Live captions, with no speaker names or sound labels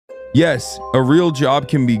Yes, a real job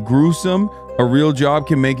can be gruesome, a real job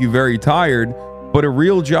can make you very tired, but a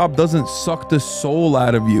real job doesn't suck the soul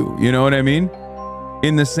out of you. You know what I mean?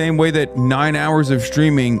 In the same way that 9 hours of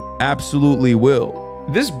streaming absolutely will.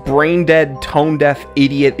 This brain-dead, tone-deaf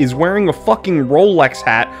idiot is wearing a fucking Rolex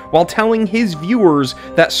hat while telling his viewers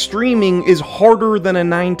that streaming is harder than a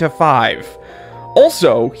 9 to 5.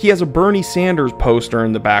 Also, he has a Bernie Sanders poster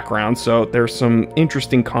in the background, so there's some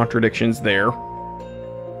interesting contradictions there.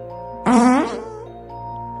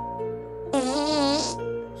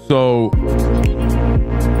 So...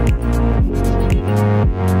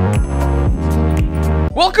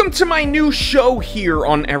 Welcome to my new show here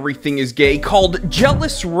on Everything is Gay called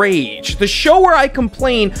Jealous Rage, the show where I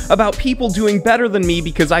complain about people doing better than me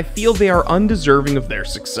because I feel they are undeserving of their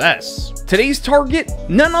success. Today's target?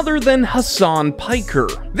 None other than Hasan Piker.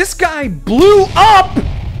 This guy blew up!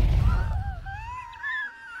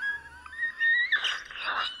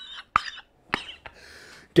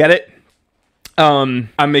 Get it? I'm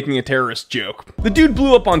making a terrorist joke. The dude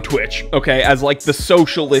blew up on Twitch, okay, as like the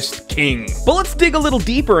socialist king. But let's dig a little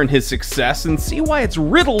deeper in his success and see why it's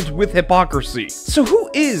riddled with hypocrisy. So who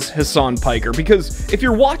is Hasan Piker? Because if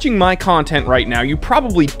you're watching my content right now, you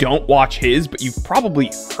probably don't watch his, but you've probably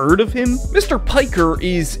heard of him. Mr. Piker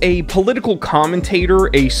is a political commentator,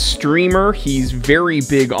 a streamer, he's very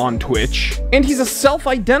big on Twitch, and he's a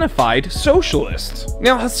self-identified socialist.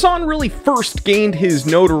 Now, Hasan really first gained his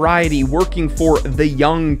notoriety working for the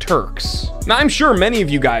Young Turks. Now, I'm sure many of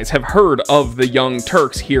you guys have heard of the Young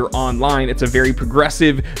Turks here online. It's a very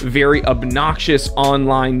progressive, very obnoxious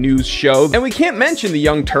online news show. And we can't mention the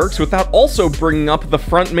Young Turks without also bringing up the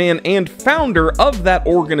frontman and founder of that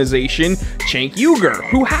organization, Cenk Uygur,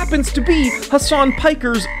 who happens to be Hasan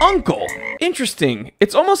Piker's uncle. Interesting.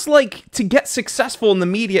 It's almost like to get successful in the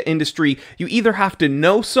media industry, you either have to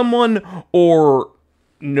know someone or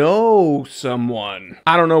know someone.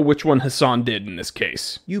 I don't know which one Hasan did in this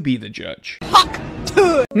case. You be the judge.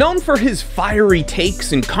 Known for his fiery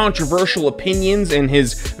takes and controversial opinions and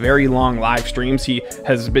his very long live streams, he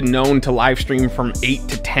has been known to live stream from 8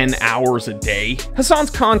 to 10 hours a day. Hasan's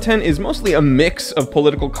content is mostly a mix of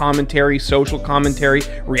political commentary, social commentary,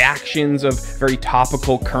 reactions of very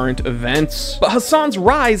topical current events. But Hasan's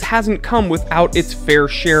rise hasn't come without its fair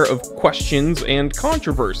share of questions and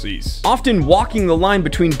controversies, often walking the line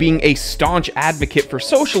between being a staunch advocate for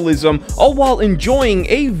socialism, all while enjoying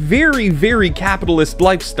a very, very capitalist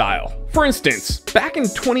lifestyle. For instance, back in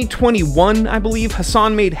 2021, I believe,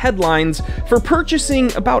 Hasan made headlines for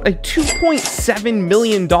purchasing about a $2.7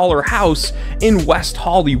 million house in West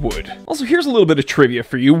Hollywood. Also, here's a little bit of trivia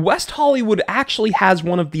for you. West Hollywood actually has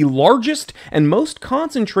one of the largest and most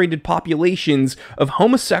concentrated populations of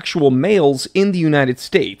homosexual males in the United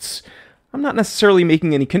States. I'm not necessarily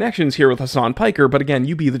making any connections here with Hasan Piker, but again,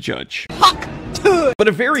 you be the judge. But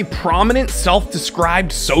a very prominent,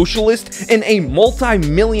 self-described socialist in a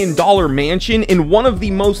multi-million-dollar mansion in one of the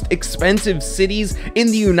most expensive cities in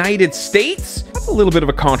the United States? That's a little bit of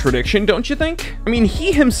a contradiction, don't you think? I mean,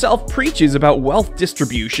 he himself preaches about wealth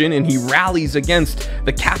distribution and he rallies against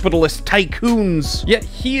the capitalist tycoons, yet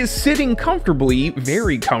he is sitting comfortably,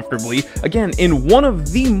 very comfortably, again, in one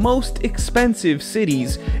of the most expensive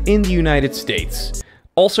cities in the United States.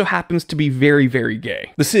 Also happens to be very, very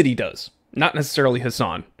gay. The city does. Not necessarily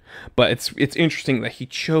Hasan, but it's interesting that he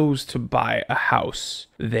chose to buy a house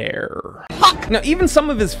there. Now, even some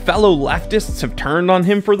of his fellow leftists have turned on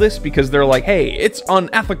him for this because they're like, hey, it's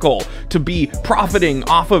unethical to be profiting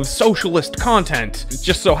off of socialist content. It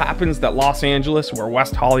just so happens that Los Angeles, where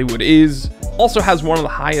West Hollywood is, also has one of the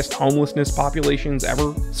highest homelessness populations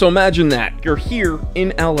ever. So imagine that. You're here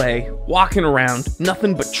in LA, walking around,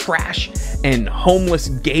 nothing but trash and homeless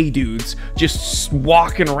gay dudes just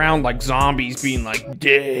walking around like zombies being like,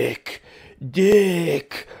 dick,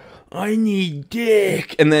 dick, I need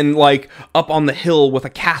dick. And then like up on the hill with a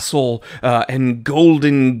castle and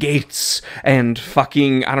golden gates and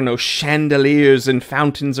fucking, I don't know, chandeliers and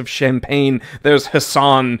fountains of champagne. There's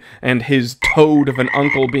Hasan and his toad of an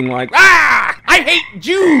uncle being like, ah, I hate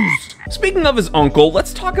Jews. Speaking of his uncle,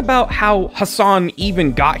 let's talk about how Hasan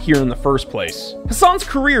even got here in the first place. Hasan's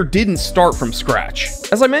career didn't start from scratch.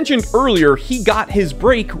 As I mentioned earlier, he got his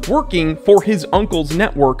break working for his uncle's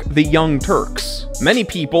network, the Young Turks. Many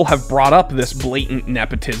people have brought up this blatant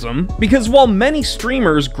nepotism, because while many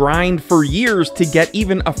streamers grind for years to get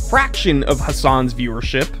even a fraction of Hasan's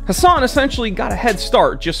viewership, Hasan essentially got a head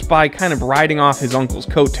start just by kind of riding off his uncle's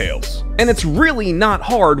coattails. And it's really not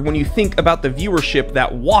hard when you think about the viewership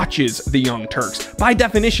that watches the Young Turks. By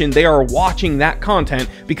definition, they are watching that content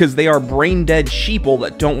because they are brain-dead sheeple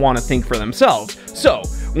that don't want to think for themselves. So,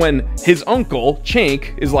 when his uncle,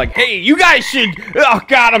 Chank, is like, hey, you guys should, oh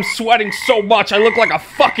god, I'm sweating so much, I look like a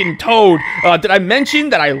fucking toad. Did I mention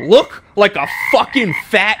that I look like a fucking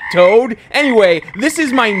fat toad? Anyway, this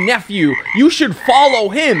is my nephew. You should follow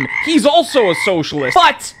him. He's also a socialist.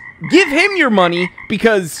 But give him your money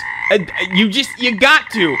because you got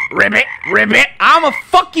to. Ribbit, ribbit, I'm a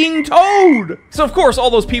fucking toad. So of course, all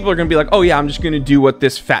those people are gonna be like, oh yeah, I'm just gonna do what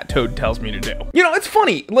this fat toad tells me to do. You know, it's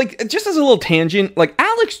funny, like, just as a little tangent, like,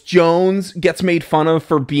 Alex Jones gets made fun of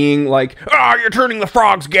for being like, oh, you're turning the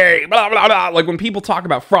frogs gay, blah, blah, blah. Like, when people talk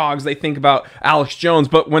about frogs, they think about Alex Jones.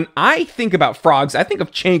 But when I think about frogs, I think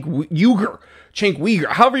of Cenk Uygur,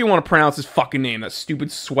 however you want to pronounce his fucking name, that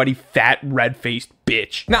stupid, sweaty, fat, red-faced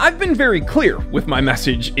bitch. Now, I've been very clear with my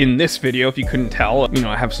message in this video, if you couldn't tell. You know,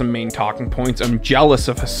 I have some main talking points. I'm jealous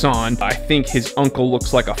of Hasan. I think his uncle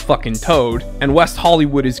looks like a fucking toad, and West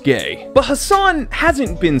Hollywood is gay. But Hasan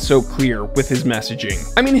hasn't been so clear with his messaging.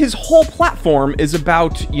 I mean, his whole platform is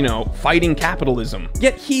about, you know, fighting capitalism,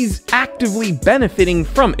 yet he's actively benefiting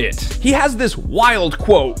from it. He has this wild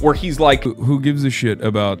quote where he's like, who gives a shit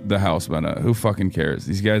about the house banana? Who fucking cares?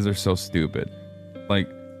 These guys are so stupid. Like,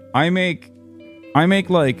 I make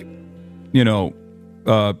like, you know,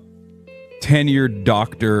 10-year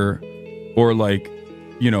doctor or like,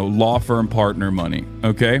 you know, law firm partner money,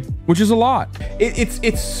 okay? Which is a lot.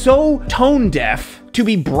 It's so tone deaf to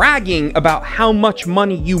be bragging about how much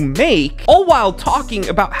money you make, all while talking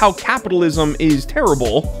about how capitalism is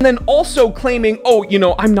terrible, and then also claiming, oh, you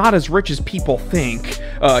know, I'm not as rich as people think.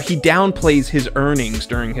 He downplays his earnings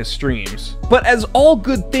during his streams. But as all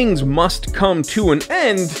good things must come to an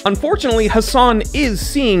end, unfortunately, Hasan is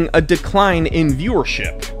seeing a decline in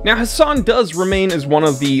viewership. Now, Hasan does remain as one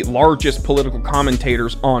of the largest political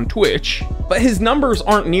commentators on Twitch, but his numbers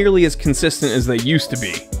aren't nearly as consistent as they used to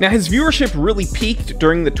be. Now, his viewership really peaked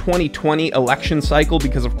during the 2020 election cycle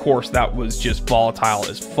because, of course, that was just volatile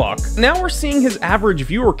as fuck. Now we're seeing his average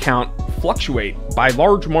viewer count fluctuate by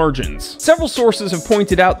large margins. Several sources have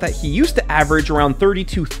pointed out that he used to average around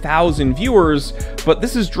 32,000 viewers, but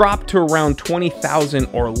this has dropped to around 20,000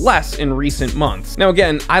 or less in recent months. Now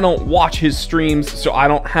again, I don't watch his streams, so I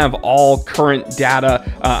don't have all current data.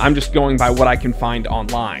 I'm just going by what I can find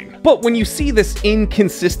online. But when you see this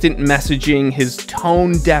inconsistent messaging, his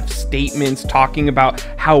tone-deaf statements talking about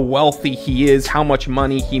how wealthy he is, how much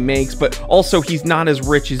money he makes, but also he's not as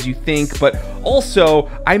rich as you think, but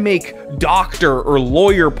also I make doctor or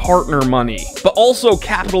lawyer partner money, but also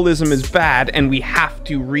capitalism is bad and we have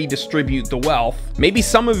to redistribute the wealth. Maybe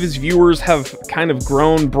some of his viewers have kind of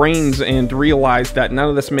grown brains and realized that none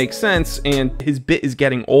of this makes sense and his bit is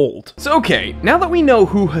getting old. So okay, now that we know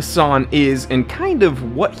who Hasan is and kind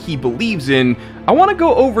of what he believes in, I want to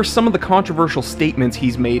go over some of the controversial statements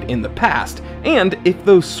he's made in the past, and if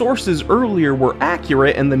those sources earlier were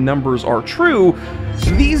accurate and the numbers are true,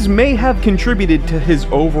 these may have contributed to his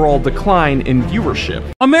overall decline in viewership.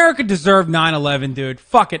 America deserved 9/11, dude.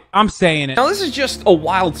 Fuck it, I'm saying it. Now, this is just a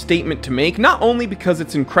wild statement to make, not only because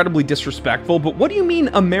it's incredibly disrespectful, but what do you mean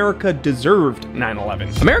America deserved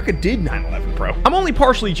 9/11? America did 9/11, bro. I'm only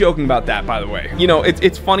partially joking about that, by the way. You know,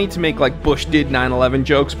 it's funny to make like Bush did 9/11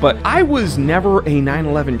 jokes, but I was never a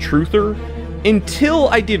 9/11 truther until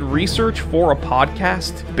I did research for a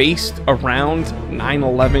podcast based around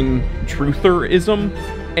 9/11 trutherism,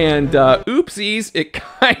 and oopsies, it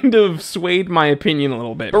kind of swayed my opinion a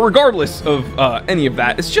little bit. But regardless of any of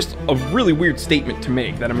that, it's just a really weird statement to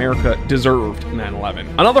make that America deserved 9/11.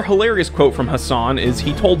 Another hilarious quote from Hasan is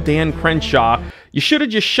he told Dan Crenshaw, "You should have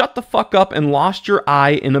just shut the fuck up and lost your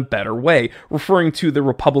eye in a better way," referring to the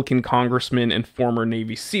Republican congressman and former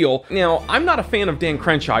Navy SEAL. Now, I'm not a fan of Dan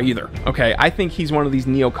Crenshaw either, okay? I think he's one of these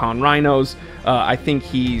neocon rhinos. I think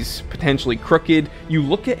he's potentially crooked. You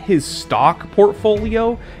look at his stock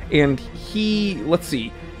portfolio, and let's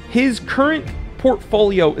see, his current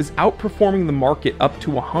portfolio is outperforming the market up to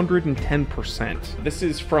 110%. This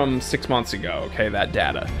is from 6 months ago, okay, that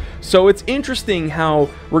data. So it's interesting how,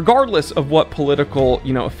 regardless of what political,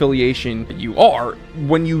 you know, affiliation you are,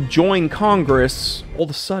 when you join Congress, all of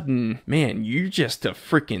a sudden, man, you're just a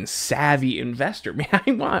freaking savvy investor. Man,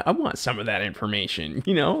 I want some of that information,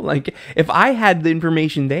 you know? Like, if I had the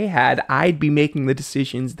information they had, I'd be making the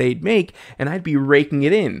decisions they'd make, and I'd be raking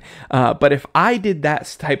it in. But if I did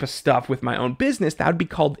that type of stuff with my own business, that would be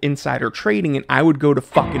called insider trading, and I would go to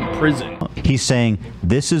fucking prison. He's saying,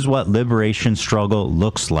 this is what liberation struggle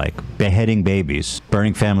looks like. Beheading babies,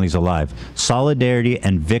 burning families alive, solidarity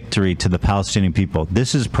and victory to the Palestinian people.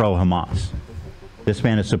 This is pro-Hamas. This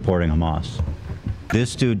man is supporting Hamas.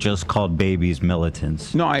 This dude just called babies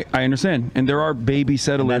militants. No, I understand. And there are baby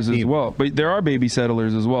settlers as well. But there are baby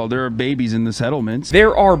settlers as well. There are babies in the settlements.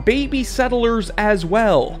 There are baby settlers as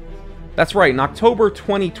well. That's right, in October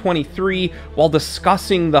 2023, while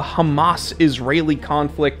discussing the Hamas-Israeli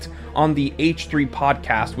conflict on the H3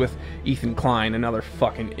 podcast with Ethan Klein, another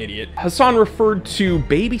fucking idiot, Hasan referred to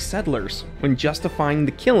baby settlers when justifying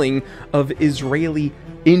the killing of Israeli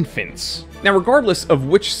infants. Now, regardless of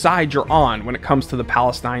which side you're on when it comes to the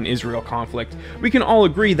Palestine-Israel conflict, we can all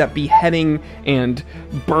agree that beheading and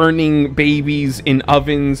burning babies in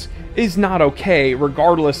ovens is not okay,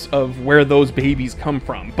 regardless of where those babies come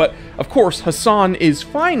from. But of course, Hasan is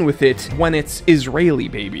fine with it when it's Israeli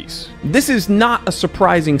babies. This is not a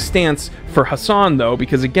surprising stance for Hasan, though,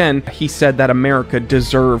 because again, he said that America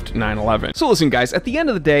deserved 9/11. So listen, guys, at the end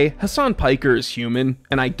of the day, Hasan Piker is human,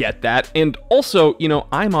 and I get that. And also, you know,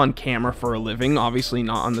 I'm on camera for a living, obviously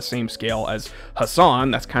not on the same scale as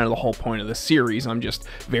Hasan. That's kind of the whole point of the series. I'm just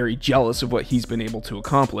very jealous of what he's been able to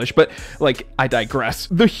accomplish. But, like, I digress.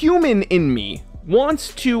 The human in me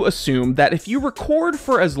wants to assume that if you record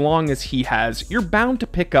for as long as he has, you're bound to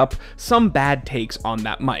pick up some bad takes on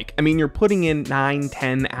that mic. I mean, you're putting in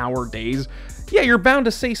 9-10 hour days. Yeah, you're bound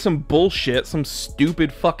to say some bullshit, some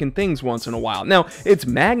stupid fucking things once in a while. Now, it's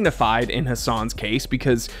magnified in Hasan's case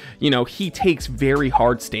because, you know, he takes very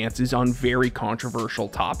hard stances on very controversial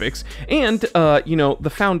topics. And, you know, the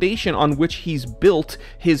foundation on which he's built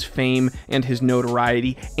his fame and his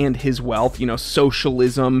notoriety and his wealth, you know,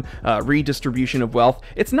 socialism, redistribution of wealth,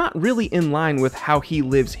 it's not really in line with how he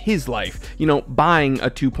lives his life. You know, buying a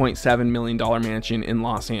 $2.7 million mansion in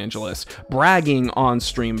Los Angeles, bragging on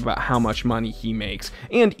stream about how much money he makes,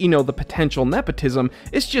 and, you know, the potential nepotism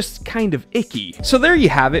is just kind of icky. So there you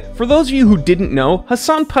have it. For those of you who didn't know,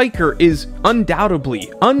 Hasan Piker is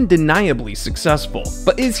undoubtedly, undeniably successful.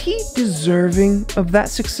 But is he deserving of that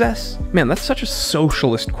success? Man, that's such a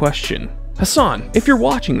socialist question. Hasan, if you're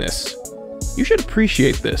watching this, you should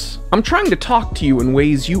appreciate this. I'm trying to talk to you in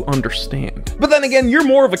ways you understand. But then again, you're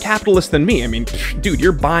more of a capitalist than me. I mean, dude,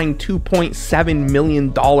 you're buying $2.7 million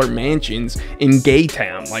mansions in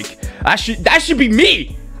Gaytown. Like, that should be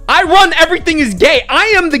me. I run everything is gay. I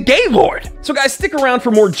am the gay lord. So guys, stick around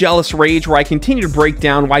for more jealous rage where I continue to break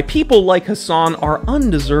down why people like Hasan are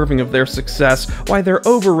undeserving of their success, why they're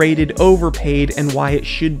overrated, overpaid, and why it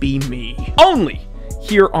should be me. Only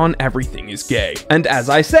here on Everything is Gay. And as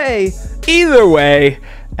I say, either way,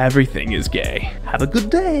 everything is gay. Have a good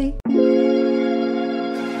day.